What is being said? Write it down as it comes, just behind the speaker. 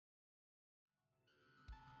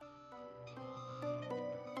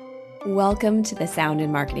Welcome to the Sound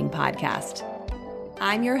in Marketing Podcast.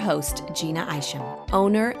 I'm your host, Gina Isham,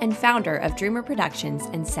 owner and founder of Dreamer Productions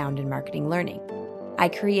and Sound in Marketing Learning. I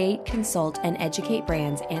create, consult, and educate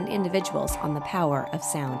brands and individuals on the power of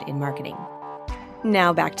sound in marketing.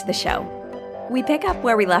 Now back to the show. We pick up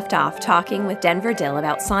where we left off talking with Denver Dill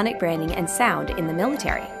about sonic branding and sound in the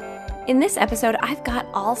military. In this episode, I've got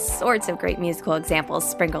all sorts of great musical examples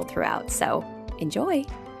sprinkled throughout, so enjoy.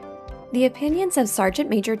 The opinions of Sergeant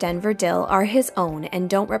Major Denver Dill are his own and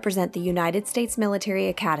don't represent the United States Military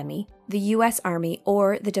Academy, the U.S. Army,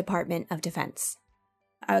 or the Department of Defense.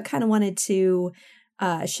 I kind of wanted to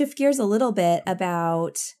shift gears a little bit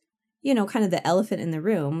about, kind of the elephant in the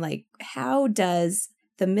room. Like, how does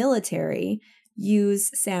the military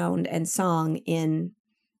use sound and song in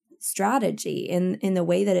strategy, in the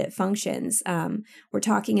way that it functions? We're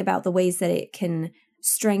talking about the ways that it can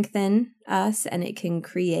strengthen us and it can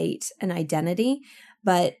create an identity,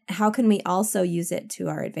 but how can we also use it to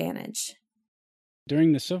our advantage?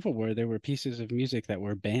 During the Civil War, there were pieces of music that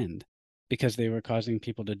were banned because they were causing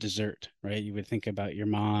people to desert, right? You would think about your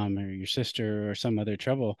mom or your sister or some other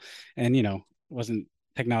trouble, and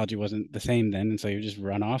technology wasn't the same then, and so you just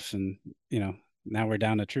run off, and now we're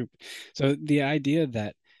down a troop. So the idea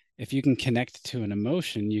that if you can connect to an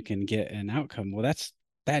emotion, you can get an outcome. Well,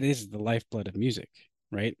 that is the lifeblood of music,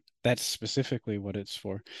 right? That's specifically what it's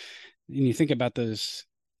for. And you think about those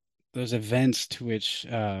events to which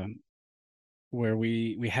where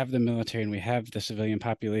we have the military and we have the civilian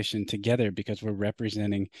population together because we're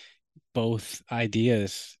representing both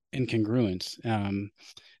ideas in congruence.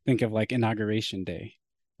 Think of like Inauguration Day,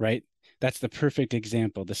 right? That's the perfect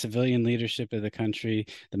example. The civilian leadership of the country,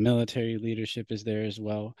 the military leadership is there as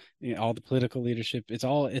well. All the political leadership, it's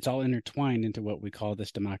all intertwined into what we call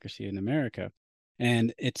this democracy in America.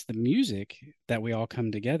 And it's the music that we all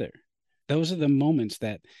come together. Those are the moments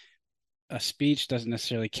that a speech doesn't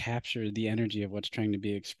necessarily capture the energy of what's trying to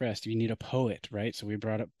be expressed. You need a poet, right? So we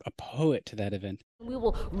brought up a poet to that event. We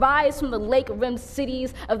will rise from the lake-rimmed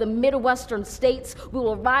cities of the Midwestern states. We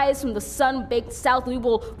will rise from the sun-baked South. We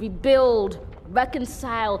will rebuild,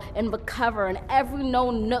 reconcile, and recover in every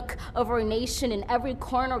known nook of our nation, in every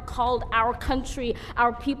corner called our country.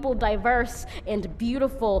 Our people, diverse and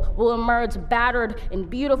beautiful, will emerge battered and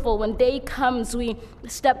beautiful. When day comes, we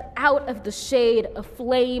step out of the shade,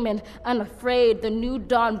 aflame and unafraid. The new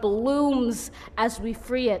dawn blooms as we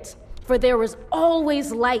free it. For there is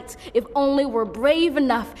always light, if only we're brave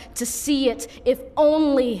enough to see it, if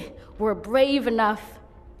only we're brave enough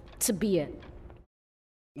to be it.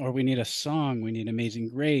 Or we need a song, we need Amazing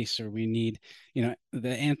Grace, or we need, the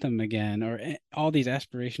anthem again, or all these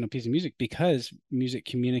aspirational pieces of music, because music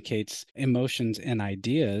communicates emotions and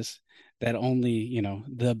ideas that only,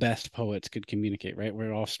 the best poets could communicate, right?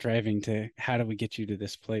 We're all striving to, how do we get you to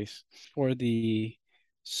this place? For the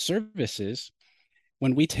services,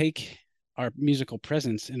 when we take our musical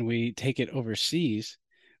presence and we take it overseas,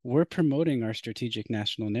 we're promoting our strategic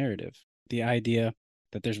national narrative. The idea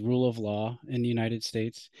that there's rule of law in the United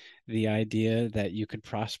States, the idea that you could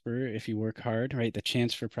prosper if you work hard, right? The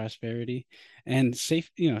chance for prosperity and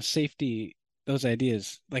safety, those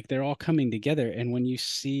ideas, like they're all coming together. And when you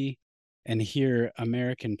see and hear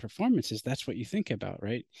American performances, that's what you think about,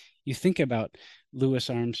 right? You think about Louis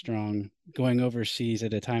Armstrong going overseas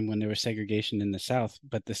at a time when there was segregation in the South,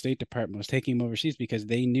 but the State Department was taking him overseas because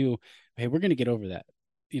they knew, hey, we're going to get over that.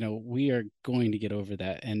 We are going to get over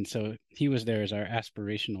that. And so he was there as our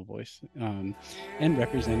aspirational voice and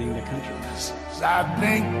representing the country. I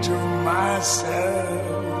think to myself,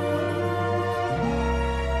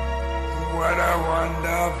 what a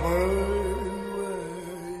wonderful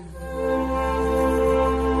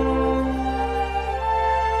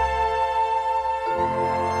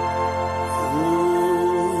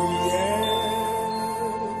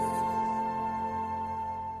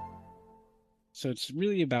So it's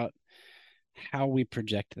really about how we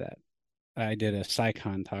project that. I did a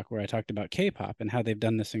SciCon talk where I talked about K-pop and how they've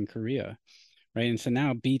done this in Korea, right? And so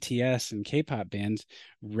now BTS and K-pop bands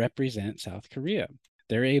represent South Korea.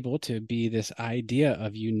 They're able to be this idea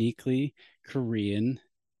of uniquely Korean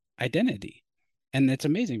identity. And it's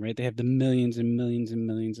amazing, right? They have the millions and millions and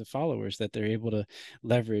millions of followers that they're able to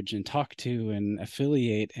leverage and talk to and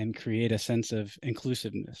affiliate and create a sense of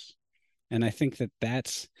inclusiveness. And I think that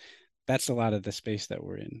that's a lot of the space that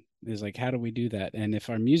we're in, is like, how do we do that? And if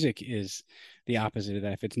our music is the opposite of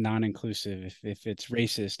that, if it's non-inclusive, if it's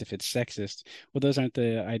racist, if it's sexist, well, those aren't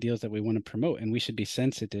the ideals that we want to promote. And we should be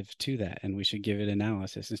sensitive to that. And we should give it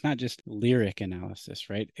analysis. It's not just lyric analysis,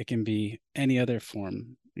 right? It can be any other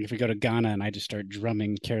form. If we go to Ghana and I just start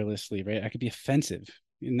drumming carelessly, right, I could be offensive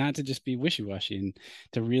not to just be wishy-washy, and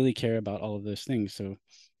to really care about all of those things. So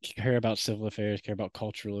care about civil affairs, care about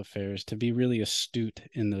cultural affairs, to be really astute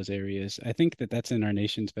in those areas. I think that that's in our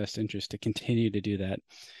nation's best interest, to continue to do that,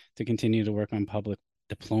 to continue to work on public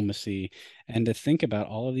diplomacy, and to think about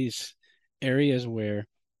all of these areas where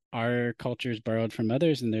our culture is borrowed from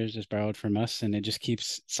others and theirs is borrowed from us, and it just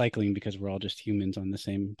keeps cycling because we're all just humans on the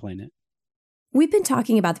same planet. We've been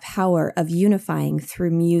talking about the power of unifying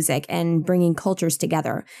through music and bringing cultures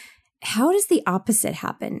together. How does the opposite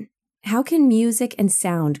happen? How can music and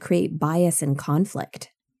sound create bias and conflict?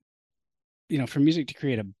 For music to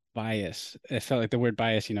create a bias, it felt like the word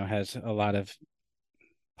bias, has a lot of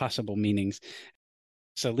possible meanings.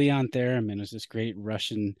 So Leon Theremin was this great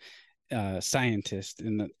Russian scientist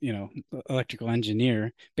and electrical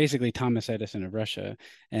engineer, basically Thomas Edison of Russia,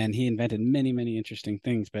 and he invented many, many interesting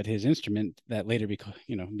things. But his instrument that later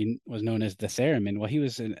was known as the theremin, well, he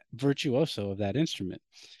was a virtuoso of that instrument.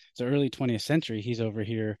 So early 20th century, he's over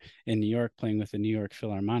here in New York playing with the New York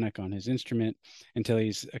Philharmonic on his instrument until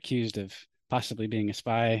he's accused of possibly being a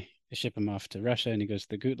spy. They ship him off to Russia and he goes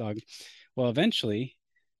to the Gulag. Well, eventually,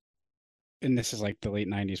 and this is like the late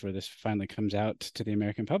 90s where this finally comes out to the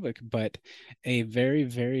American public, but a very,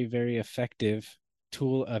 very, very effective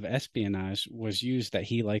tool of espionage was used that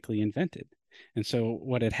he likely invented. And so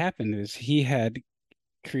what had happened is he had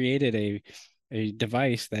created a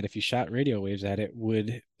device that if you shot radio waves at it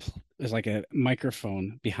was like a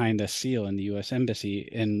microphone behind a seal in the US Embassy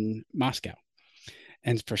in Moscow.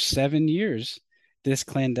 And for 7 years, this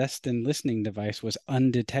clandestine listening device was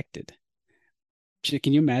undetected.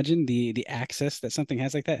 Can you imagine the access that something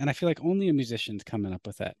has like that? And I feel like only a musician's coming up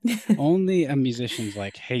with that. Only a musician's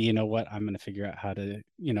like, hey, you know what? I'm going to figure out how to,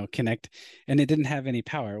 connect. And it didn't have any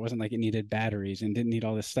power. It wasn't like it needed batteries and didn't need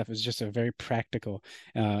all this stuff. It was just a very practical.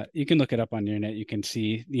 You can look it up on the internet. You can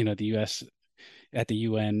see, the U.S. at the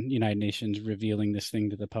UN, United Nations, revealing this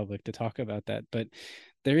thing to the public to talk about that. But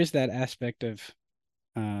there is that aspect of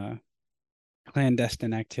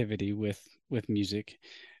clandestine activity with music.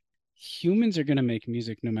 Humans are going to make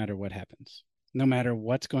music no matter what happens, no matter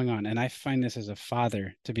what's going on. And I find this as a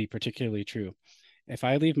father to be particularly true. If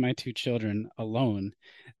I leave my 2 children alone,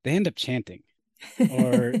 they end up chanting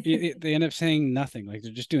or they end up saying nothing, like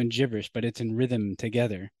they're just doing gibberish, but it's in rhythm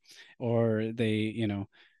together, or they,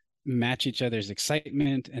 match each other's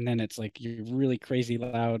excitement. And then it's like, you're really crazy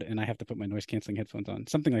loud and I have to put my noise canceling headphones on,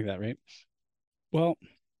 something like that. Right. Well,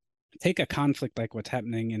 take a conflict like what's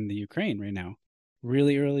happening in the Ukraine right now.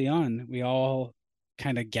 Really early on, we all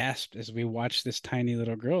kind of gasped as we watched this tiny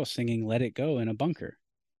little girl singing Let It Go in a bunker.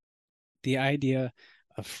 The idea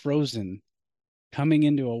of Frozen coming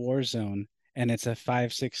into a war zone, and it's a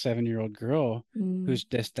 5, 6, 7-year-old girl who's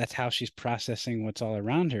that's how she's processing what's all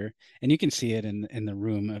around her. And you can see it in the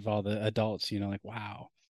room of all the adults, like, wow.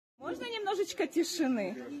 Можно немножечко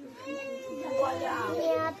тишины?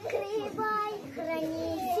 Не открывай,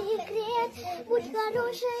 храни секрет, будь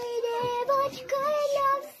хорошей девочкой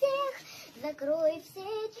для всех. Закрой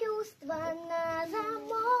все чувства на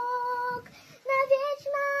замок,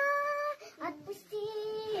 навечно отпусти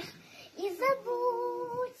и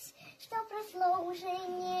забудь, что прошло уже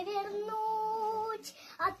не вернуть.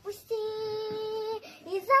 Отпусти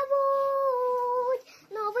и забудь,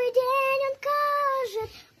 новый день он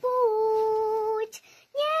кажет путь.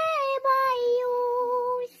 Не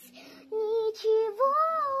боюсь ничего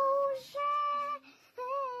уже.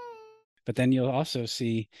 But then you'll also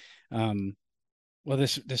see,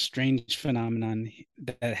 this strange phenomenon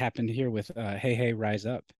that happened here with Hey Hey Rise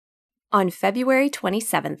Up. On February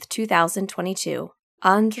 27th, 2022,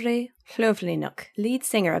 Andrei Hlovlyanuk, lead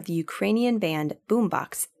singer of the Ukrainian band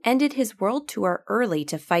Boombox, ended his world tour early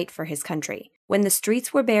to fight for his country. When the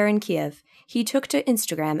streets were bare in Kiev, he took to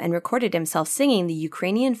Instagram and recorded himself singing the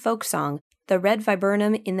Ukrainian folk song, The Red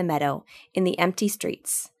Viburnum in the Meadow, in the empty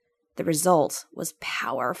streets. The result was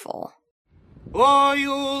powerful. Ой,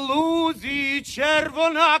 у лузі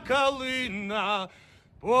червона калина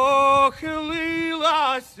похилилася,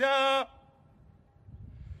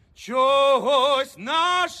 чогось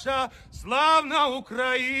наша славна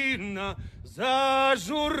Україна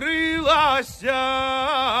зажурилася,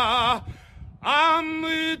 а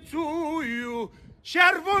ми тую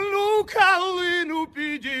червону калину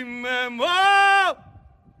підіймемо,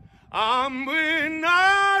 а ми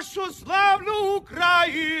нашу славну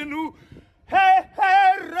Україну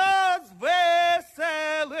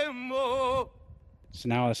So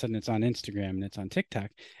now all of a sudden it's on Instagram and it's on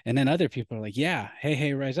TikTok. And then other people are like, yeah, hey,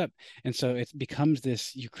 hey, rise up. And so it becomes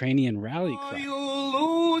this Ukrainian rally cry.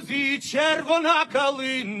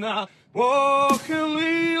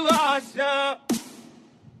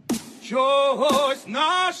 чогось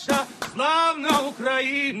наша славна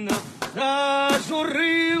Україна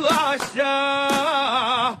зажурилася,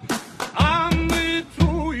 а ми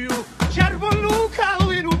тую червону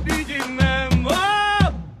калину підіймемо,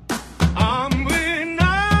 а ми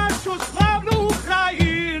нашу славну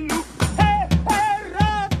Україну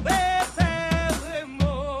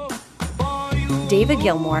розвеселимо. David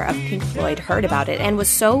Gilmour of Pink Floyd heard about it and was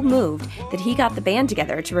so moved that he got the band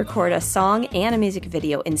together to record a song and a music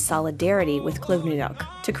video in solidarity with Clugnidoc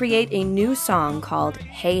to create a new song called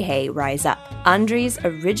Hey Hey Rise Up. Andri's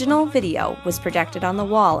original video was projected on the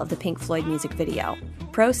wall of the Pink Floyd music video.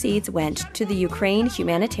 Proceeds went to the Ukraine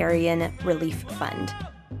Humanitarian Relief Fund.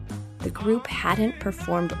 The group hadn't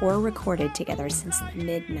performed or recorded together since the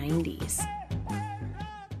mid-90s.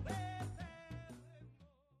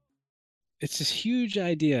 It's this huge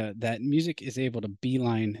idea that music is able to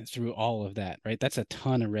beeline through all of that, right? That's a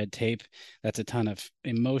ton of red tape. That's a ton of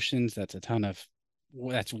emotions. That's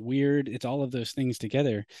weird. It's all of those things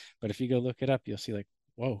together. But if you go look it up, you'll see like,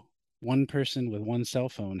 whoa, one person with one cell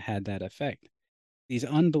phone had that effect. These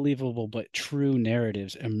unbelievable but true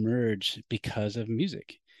narratives emerge because of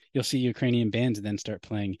music. You'll see Ukrainian bands then start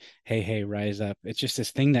playing Hey Hey Rise Up. It's just this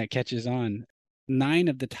thing that catches on. 9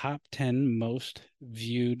 of the top 10 most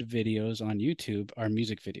viewed videos on YouTube are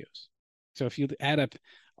music videos. So if you add up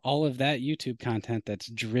all of that YouTube content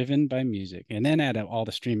that's driven by music, and then add up all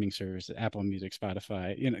the streaming services, Apple Music,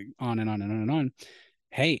 Spotify, on and on and on and on,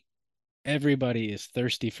 hey, everybody is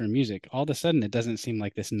thirsty for music. All of a sudden, it doesn't seem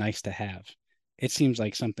like this nice to have. It seems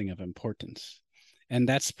like something of importance. And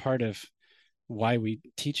that's part of why we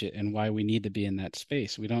teach it and why we need to be in that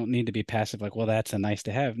space. We don't need to be passive like, well, that's a nice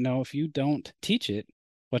to have. No, if you don't teach it,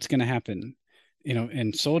 what's going to happen?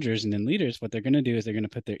 And soldiers and then leaders, what they're going to do is they're going to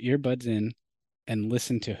put their earbuds in and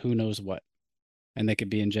listen to who knows what. And they could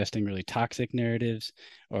be ingesting really toxic narratives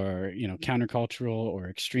or, countercultural or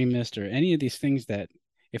extremist or any of these things that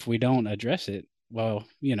if we don't address it, well,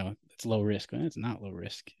 it's low risk. Well, it's not low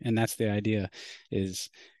risk. And that's the idea is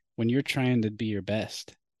when you're trying to be your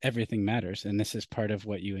best, everything matters, and this is part of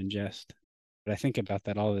what you ingest. But I think about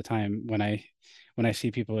that all the time when I see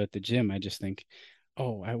people at the gym. I just think,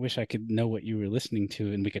 oh, I wish I could know what you were listening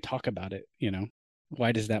to and we could talk about it.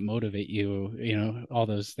 Why does that motivate you? All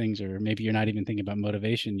those things. Or maybe you're not even thinking about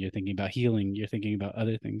motivation, you're thinking about healing, you're thinking about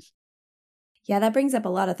other things. Yeah, that brings up a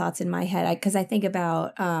lot of thoughts in my head because I think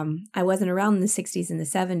about, I wasn't around in the 60s and the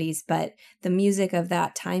 70s, but the music of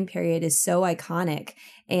that time period is so iconic,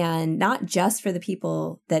 and not just for the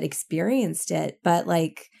people that experienced it, but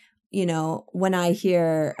like, when I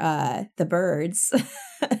hear the Byrds,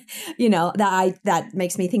 that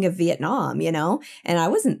makes me think of Vietnam, and I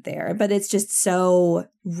wasn't there, but it's just so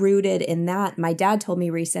rooted in that. My dad told me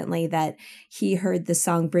recently that he heard the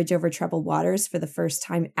song Bridge Over Troubled Waters for the first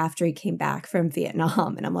time after he came back from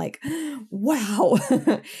Vietnam. And I'm like, wow,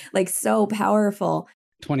 like so powerful.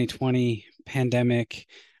 2020 pandemic,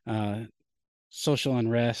 social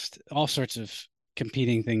unrest, all sorts of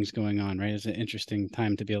competing things going on, right? It's an interesting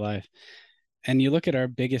time to be alive. And you look at our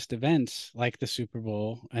biggest events like the Super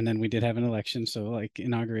Bowl, and then we did have an election, so like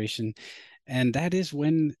inauguration, and that is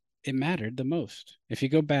when it mattered the most. If you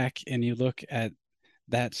go back and you look at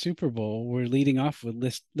that Super Bowl, we're leading off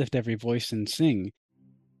with Lift Every Voice and Sing.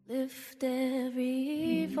 Lift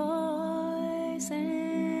every voice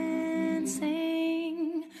and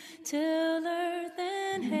sing till earth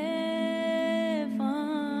and heaven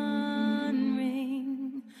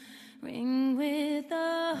ring with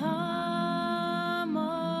the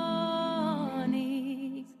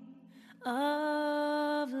harmonies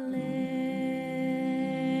of liberty.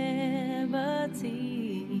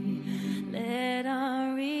 Let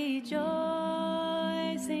our rejoicing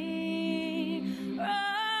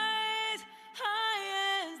rise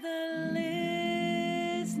high as the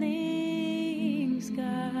listening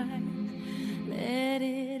skies. Let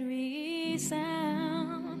it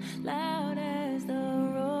resound loud as the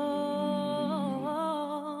rolling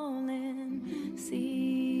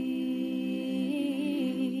sea.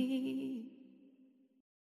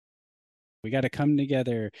 We got to come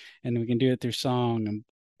together, and we can do it through song.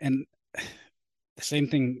 And the same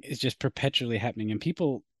thing is just perpetually happening. And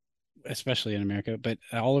people, especially in America, but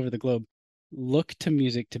all over the globe, look to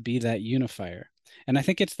music to be that unifier. And I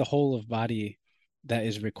think it's the whole of body that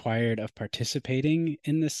is required of participating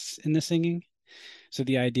in the singing. So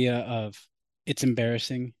the idea of it's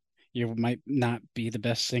embarrassing. You might not be the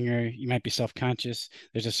best singer. You might be self-conscious.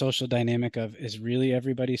 There's a social dynamic of, is really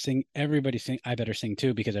everybody sing? Everybody sing. I better sing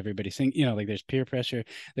too because everybody sing. Like there's peer pressure.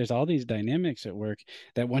 There's all these dynamics at work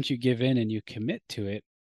that once you give in and you commit to it,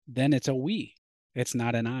 then it's a we. It's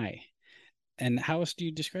not an I. And how else do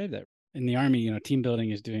you describe that? in the Army, team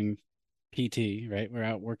building is doing PT, right? We're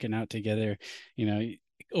out working out together,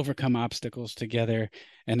 overcome obstacles together,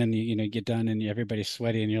 and then you get done and everybody's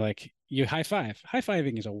sweaty and you're like, you high five. High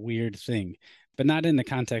fiving is a weird thing, but not in the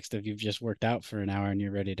context of you've just worked out for an hour and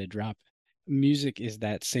you're ready to drop. Music is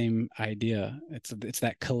that same idea. It's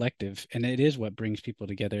that collective, and it is what brings people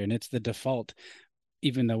together, and it's the default,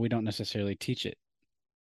 even though we don't necessarily teach it.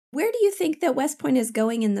 Where do you think that West Point is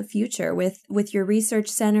going in the future with your research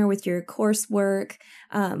center, with your coursework?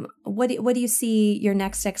 What do you see your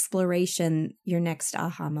next exploration, your next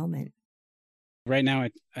aha moment? Right now,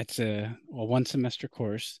 it's a one semester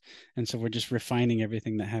course, and so we're just refining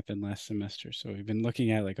everything that happened last semester. So we've been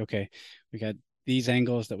looking at okay, we got these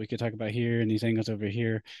angles that we could talk about here and these angles over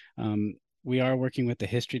here. We are working with the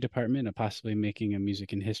history department of possibly making a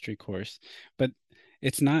music and history course, but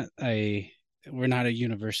it's not we're not a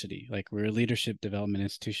university, we're a leadership development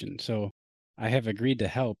institution. So I have agreed to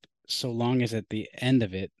help so long as at the end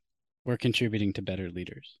of it, we're contributing to better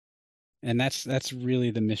leaders. And that's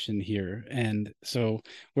really the mission here. And so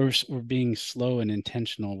we're being slow and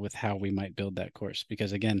intentional with how we might build that course,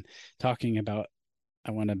 because again, talking about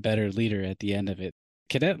I want a better leader at the end of it.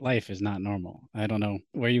 Cadet life is not normal. I don't know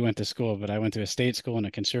where you went to school, but I went to a state school and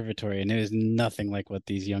a conservatory, and it is nothing like what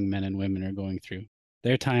these young men and women are going through.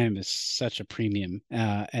 Their time is such a premium.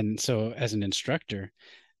 And so as an instructor,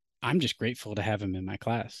 I'm just grateful to have them in my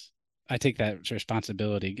class. I take that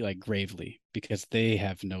responsibility gravely, because they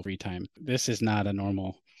have no free time. This is not a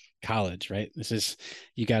normal college, right?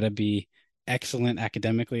 You got to be excellent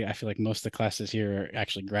academically. I feel like most of the classes here are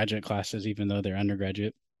actually graduate classes, even though they're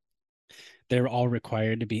undergraduate. They're all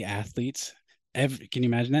required to be athletes. Can you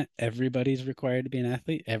imagine that? Everybody's required to be an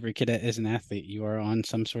athlete. Every cadet is an athlete. You are on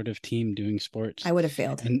some sort of team doing sports. I would have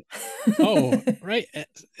failed. And right.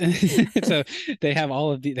 So they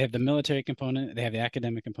have they have the military component, they have the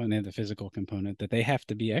academic component, they have the physical component that they have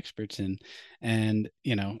to be experts in. And,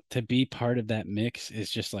 to be part of that mix is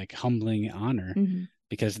just humbling honor. Mm-hmm.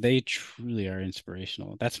 Because they truly are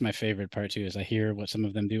inspirational. That's my favorite part too, is I hear what some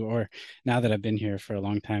of them do, or now that I've been here for a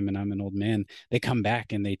long time and I'm an old man, they come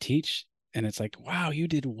back and they teach. And it's wow, you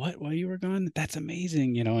did what while you were gone? That's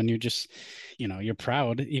amazing, and you're just, you're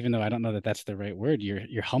proud, even though I don't know that that's the right word.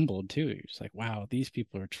 You're humbled too. You're just wow, these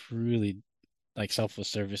people are truly selfless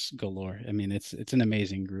service galore. I mean, it's an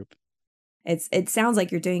amazing group. It sounds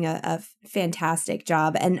like you're doing a fantastic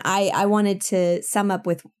job. And I wanted to sum up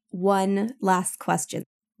with one last question.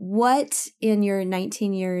 What, in your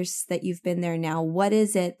 19 years that you've been there now, what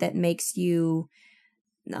is it that makes you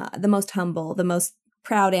the most humble, the most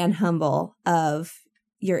proud and humble of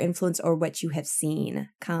your influence, or what you have seen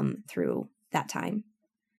come through that time?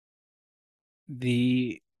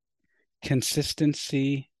 The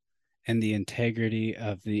consistency and the integrity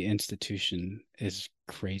of the institution is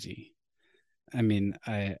crazy. I mean,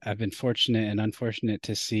 I've been fortunate and unfortunate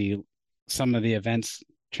to see some of the events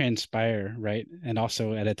transpire, right? And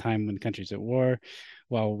also at a time when countries at war,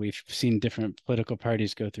 while we've seen different political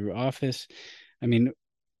parties go through office. I mean,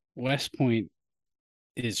 West Point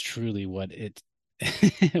is truly what it's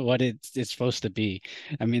supposed to be.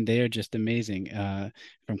 I mean, they are just amazing.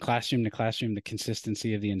 From classroom to classroom, the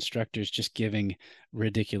consistency of the instructors just giving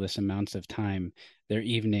ridiculous amounts of time, their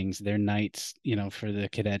evenings, their nights, for the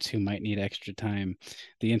cadets who might need extra time,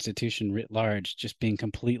 the institution writ large, just being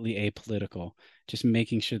completely apolitical, just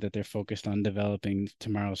making sure that they're focused on developing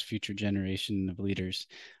tomorrow's future generation of leaders.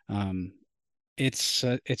 It's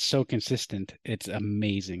so consistent. It's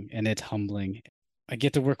amazing, and it's humbling. I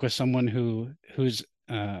get to work with someone whose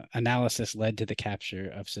analysis led to the capture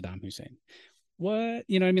of Saddam Hussein. What,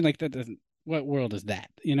 I mean, that doesn't, what world is that?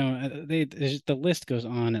 The list goes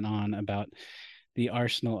on and on about the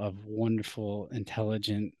arsenal of wonderful,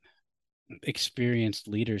 intelligent, experienced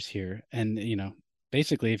leaders here. And,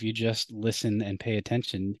 basically, if you just listen and pay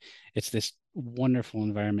attention, it's this wonderful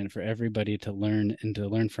environment for everybody to learn and to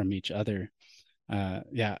learn from each other.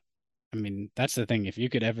 Yeah. I mean, that's the thing. If you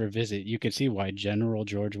could ever visit, you could see why General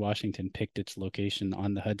George Washington picked its location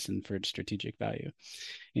on the Hudson for its strategic value.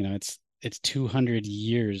 It's 200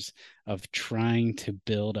 years of trying to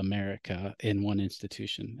build America in one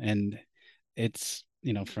institution. And it's,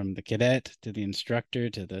 from the cadet to the instructor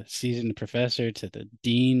to the seasoned professor to the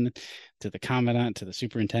dean to the commandant to the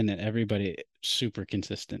superintendent, everybody super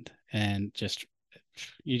consistent, and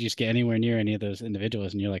you just get anywhere near any of those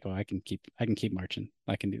individuals and you're like, oh, I can keep marching.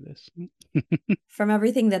 I can do this. From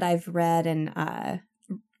everything that I've read and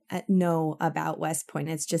know about West Point,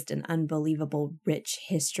 it's just an unbelievable rich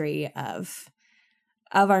history of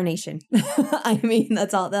our nation. I mean,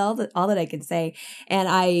 that's all that I can say. And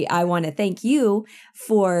I want to thank you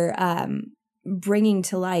for bringing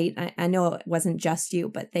to light, I know it wasn't just you,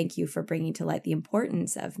 but thank you for bringing to light the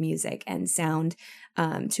importance of music and sound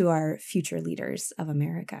to our future leaders of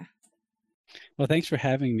America. Well, thanks for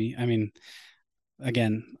having me. I mean,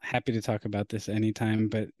 again, happy to talk about this anytime,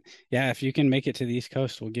 but yeah, if you can make it to the East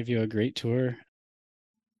Coast, we'll give you a great tour.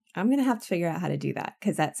 I'm going to have to figure out how to do that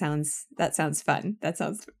because that sounds fun. That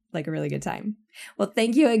sounds like a really good time. Well,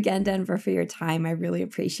 thank you again, Denver, for your time. I really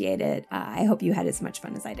appreciate it. I hope you had as much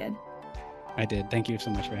fun as I did. I did. Thank you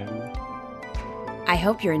so much for having me. I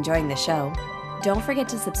hope you're enjoying the show. Don't forget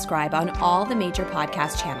to subscribe on all the major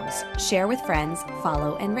podcast channels. Share with friends,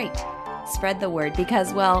 follow, and rate. Spread the word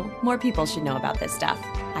because, well, more people should know about this stuff.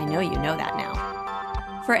 I know you know that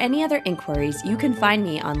now. For any other inquiries, you can find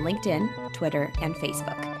me on LinkedIn, Twitter, and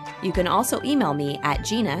Facebook. You can also email me at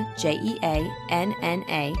Jeanna, Jeanna,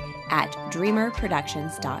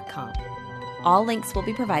 @dreamerproductions.com. All links will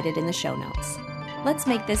be provided in the show notes. Let's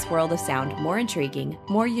make this world of sound more intriguing,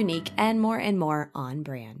 more unique, and more on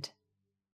brand.